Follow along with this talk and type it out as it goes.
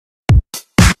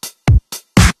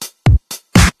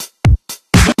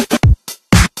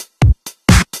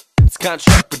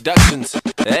Construct Productions.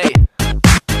 Hey.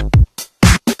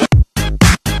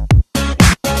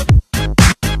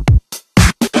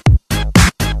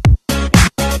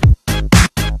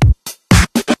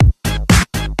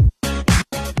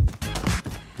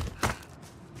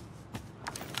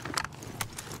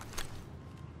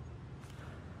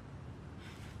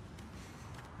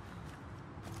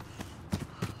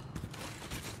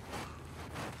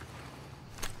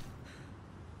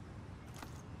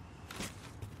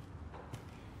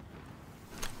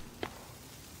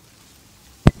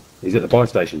 He's at the buy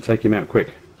station. Take him out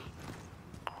quick.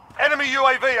 Enemy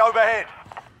UAV overhead.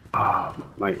 Ah, oh,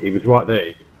 mate, he was right there.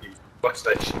 He was at the buy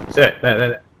station.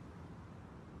 There.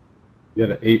 Yeah,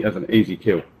 that's an easy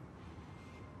kill.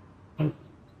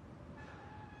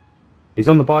 He's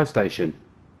on the buy station.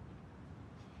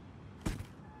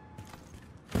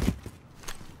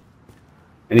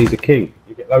 And he's a king.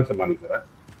 You get loads of money for that.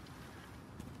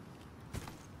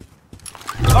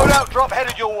 Loadout drop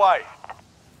headed your way.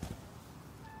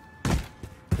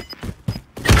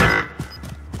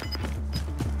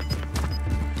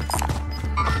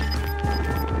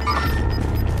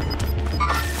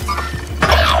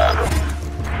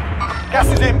 Gas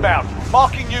is inbound,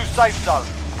 marking new safe zone.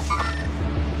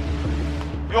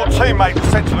 Your teammate was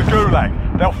sent to the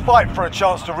gulag. They'll fight for a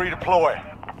chance to redeploy.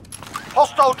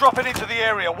 Hostile dropping into the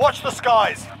area. Watch the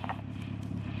skies.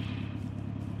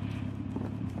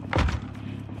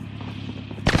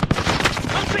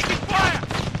 I'm taking fire!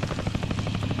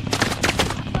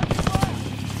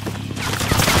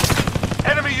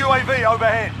 Enemy UAV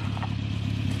overhead.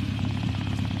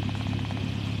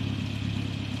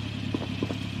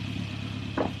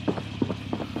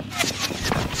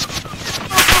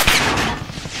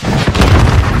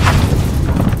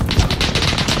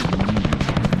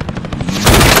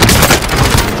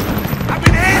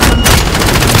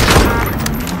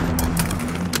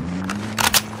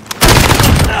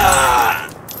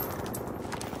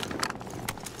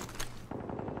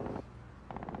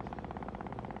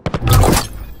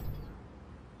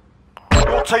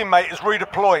 Teammate is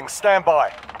redeploying. Stand by.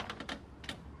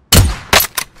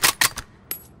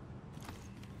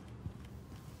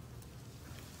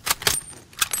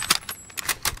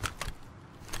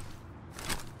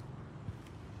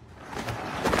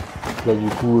 Là du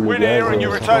coup le Win gaz, here and you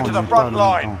return to the front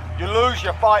line. You lose,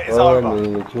 your fight is ouais, over.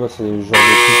 mais tu vois c'est le genre de truc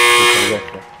qu'il faut faire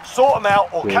gaffe, là. Sort them out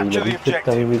or Il capture a the vite fait de objective.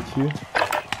 t'arriver dessus.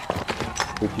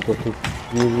 Et puis quand t'es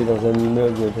piégé dans un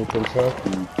immeuble ou un truc comme ça, tu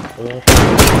rien.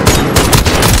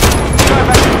 Go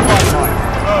back to the front line.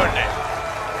 Earned it.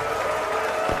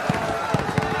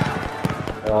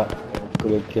 Ah, un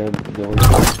collègue qui arrive de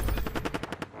retour.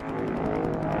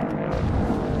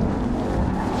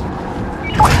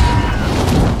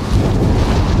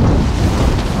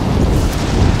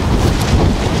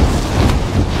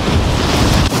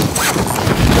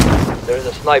 There's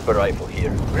a sniper rifle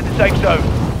here. We're in the safe zone.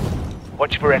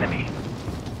 Watch for enemy.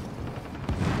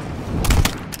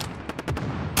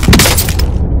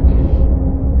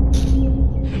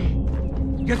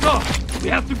 Get off! We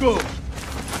have to go!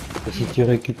 Et si tu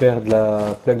récupères de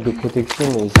la plaque de protection,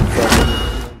 n'hésite pas.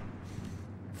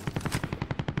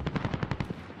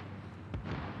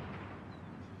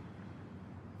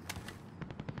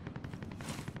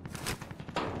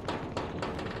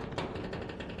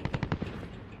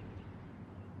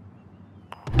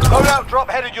 Loadout drop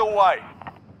headed your way.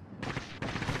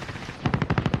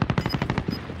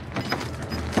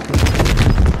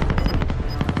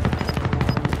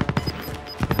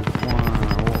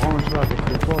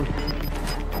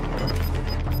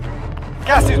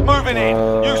 Gas is moving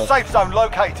in. New safe zone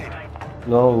located.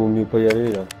 Non, vaut mieux pas y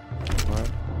aller là.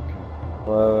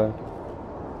 Ouais.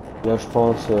 Là je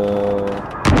pense... Il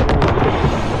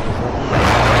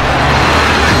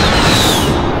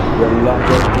y a le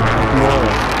largage d'équipement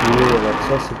là, si tu veux. Alors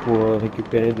ça c'est pour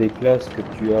récupérer des classes que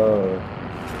tu as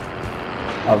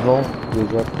avant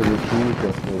déjà prédéfinies.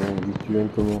 Parce que bon, vu que tu viens de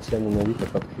commencer à mon avis t'as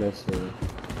pas de classe.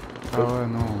 Ah ouais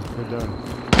non, que dalle.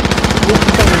 Oh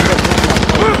putain mais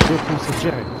je vais foncer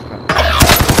direct frère.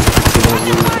 C'est dans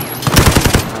une...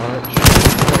 Ah ouais, je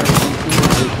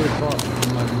fais pas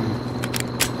ma vie.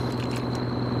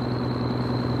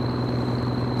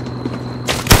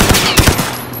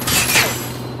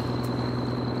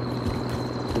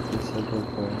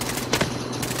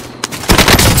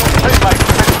 Teammate was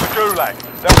sent to the gulag.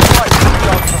 They'll fight for a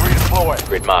chance to redeploy.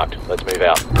 Grid marked. Let's move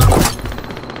out.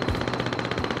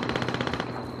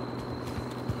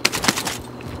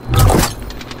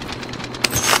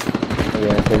 Il y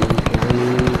a un camion qui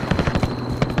arrive.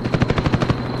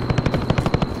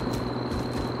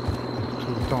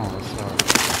 Tout le temps ça.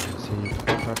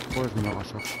 C'est pas trop, je me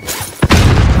rassure.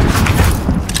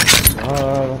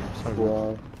 Ah, Ça va.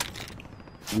 ouais.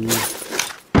 Oui.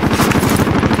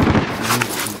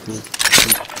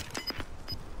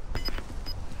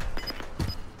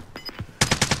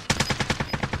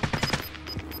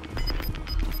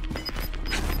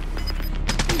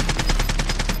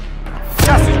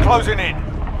 Gas is closing in.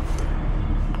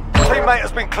 Teammate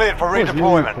has been cleared for Oh, je l'ai eu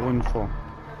redeployment. pour une fois.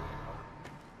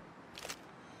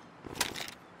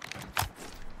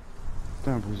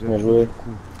 Putain, vous Bien êtes joué.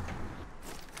 beaucoup.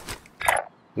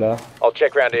 Là, I'll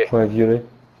check round here. point violet.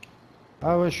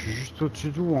 Ah ouais, je suis juste au-dessus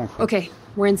de vous en fait. Okay,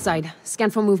 we're inside. Scan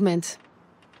for movement.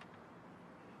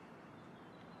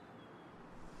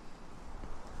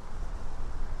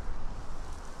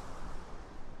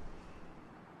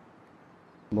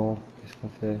 Bon, qu'est-ce qu'on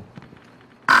fait?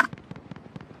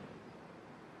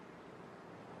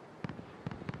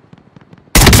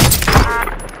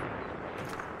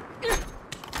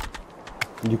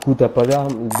 Du coup, t'as pas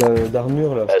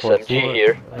d'armure là, je crois. SMG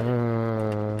here.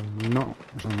 Non,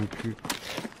 j'en ai plus.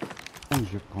 Je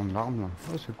vais prendre l'arme là.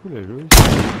 Oh, c'est cool, elle est jolie.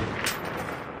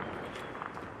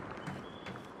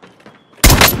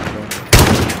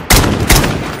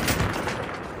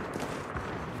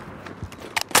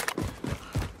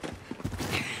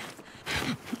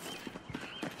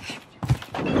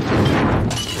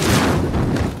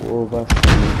 Oh, vache,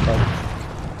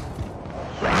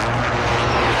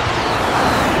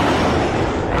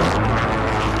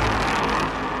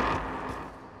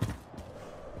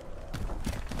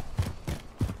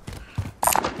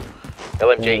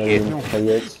 LMG here. une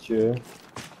mitraillette si tu veux.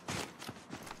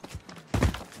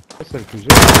 C'est celle que j'ai. Je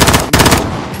sais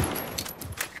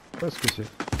pas ce que c'est.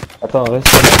 Attends,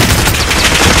 reste là.